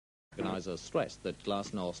organisers stressed that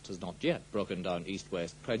Glasnost has not yet broken down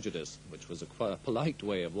East-West prejudice, which was a polite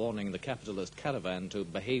way of warning the capitalist caravan to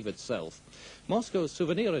behave itself. Moscow's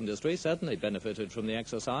souvenir industry certainly benefited from the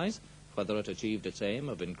exercise. Whether it achieved its aim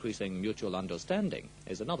of increasing mutual understanding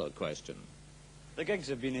is another question. The gigs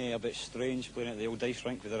have been a bit strange, playing at the old ice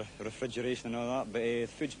rink with the refrigeration and all that, but the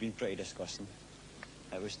food's been pretty disgusting.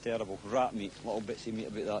 It was terrible. Rat meat, little bits of meat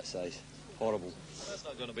about that size. Horrible. That's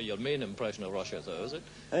not going to be your main impression of Russia, though, is it?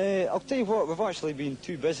 I'll tell you what, we've actually been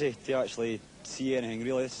too busy to actually see anything,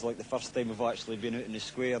 really. This is like the first time we've actually been out in the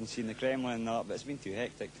square and seen the Kremlin and that, but it's been too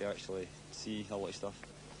hectic to actually see a lot of stuff.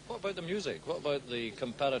 What about the music? What about the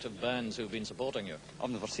comparative bands who've been supporting you? I've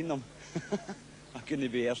never seen them. I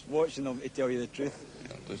couldn't be here watching them, to tell you the truth.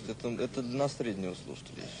 Это на среднего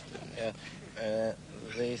слушателя, я считаю.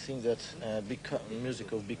 They think that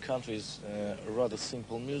music of big countries is rather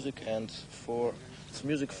simple music, and it's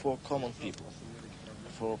music for common people,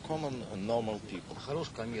 for common normal people.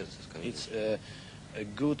 It's a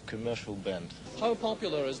good commercial band. How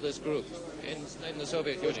popular is this group in the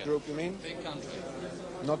Soviet Union? Which group, you mean? Big country.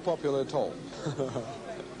 Not popular at all.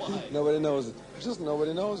 Why? Nobody knows it. Just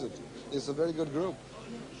nobody knows it. It's a very good group.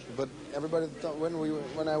 But everybody thought,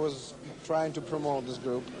 when I was trying to promote this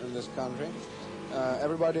group in this country,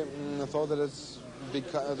 everybody thought that it's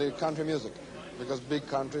the country music, because big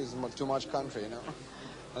country is too much country, you know.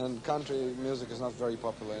 And country music is not very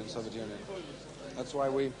popular in Soviet Union. That's why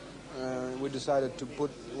we decided to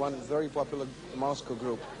put one very popular Moscow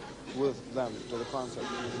group with them to the concert.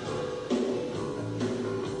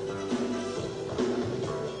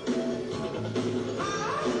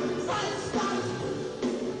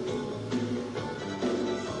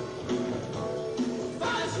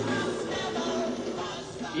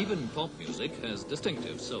 Even pop music has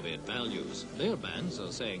distinctive Soviet values. Their bands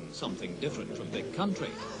are saying something different from big country,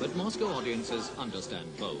 but Moscow audiences understand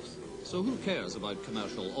both. So who cares about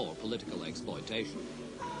commercial or political exploitation?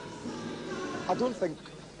 I don't think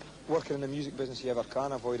working in the music business you ever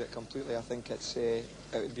can avoid it completely. I think it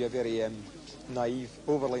would be a very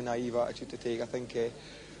overly naive attitude to take. I think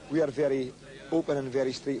we are very open and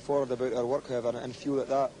very straightforward about our work, however, and feel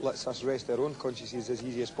that lets us rest our own consciences as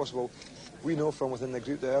easy as possible. We know from within the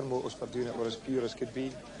group that our motives for doing it were as pure as could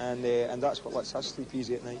be, and that's what lets us sleep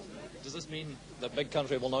easy at night. Does this mean that big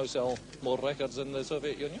country will now sell more records in the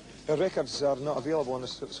Soviet Union? Our records are not available in the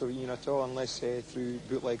Soviet Union at all unless through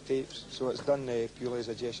bootleg tapes, so it's done purely as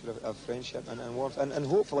a gesture of friendship and warmth. And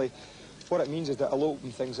hopefully what it means is that it'll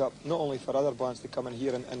open things up, not only for other bands to come in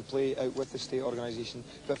here and play out with the state organisation,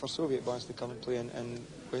 but for Soviet bands to come and play in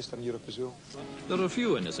Western Europe as well. There are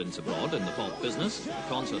few innocents abroad in the pop business. The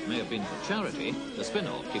concert may have been for charity. The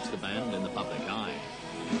spin-off keeps the band in the public eye.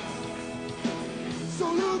 So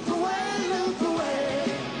look away,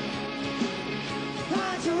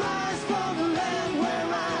 hide your eyes from the land where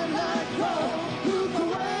I not go. Look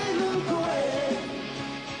away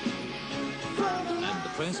from the land. And the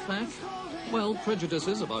press pack? Well,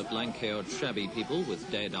 prejudices about lank-haired, shabby people with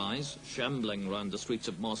dead eyes shambling round the streets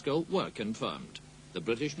of Moscow were confirmed. The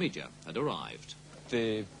British media had arrived.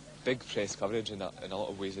 The big press coverage in a lot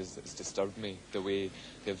of ways has disturbed me, the way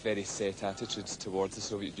they have very set attitudes towards the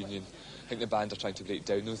Soviet Union. I think the band are trying to break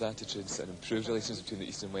down those attitudes and improve relations between the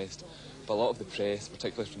East and West. But a lot of the press,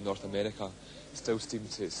 particularly from North America, still seem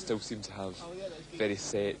to have very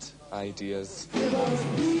set ideas. Give us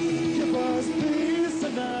peace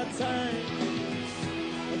in our time.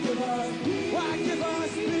 Give us peace.